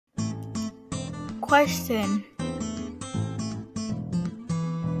question.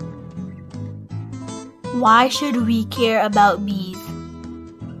 Why should we care about bees?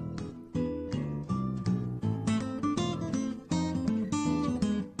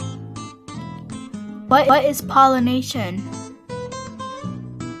 What is pollination?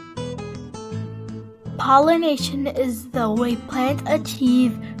 Pollination is the way plants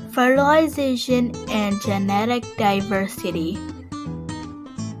achieve fertilization and genetic diversity.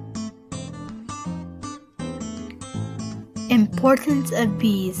 Importance of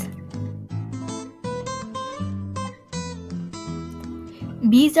bees.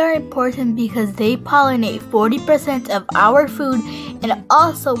 Bees are important because they pollinate 40% of our food and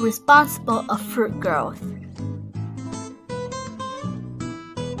also responsible of fruit growth.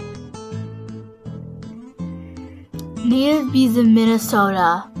 Native bees of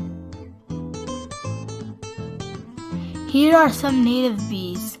Minnesota. Here are some native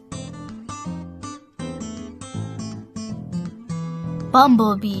bees.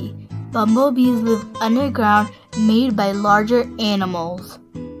 Bumblebee. Bumblebees live underground, made by larger animals.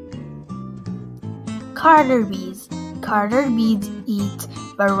 Carder bees. Carder bees eat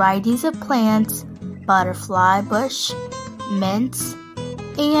varieties of plants, butterfly bush, mints,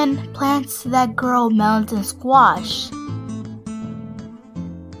 and plants that grow melons and squash.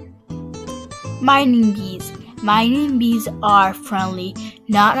 Mining bees. Mining bees are friendly,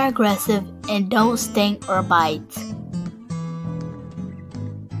 not aggressive, and don't sting or bite.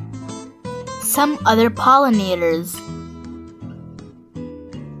 Some other pollinators.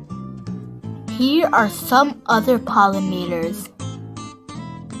 Here are some other pollinators.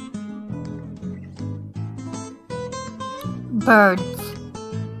 Birds.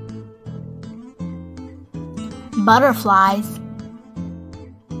 Butterflies.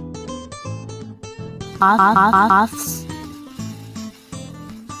 Moths.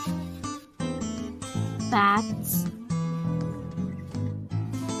 Bats.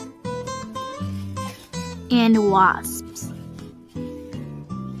 And wasps.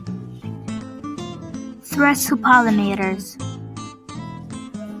 Threats to pollinators.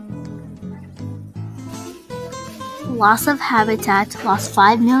 Loss of habitat, lost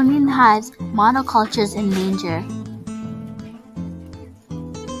 5 million hives, monocultures in danger.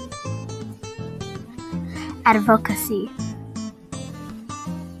 Advocacy.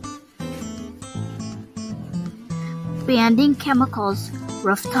 Banning chemicals,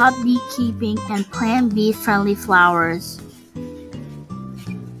 rooftop beekeeping, and plant bee-friendly flowers.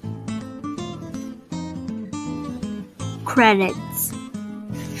 Credit.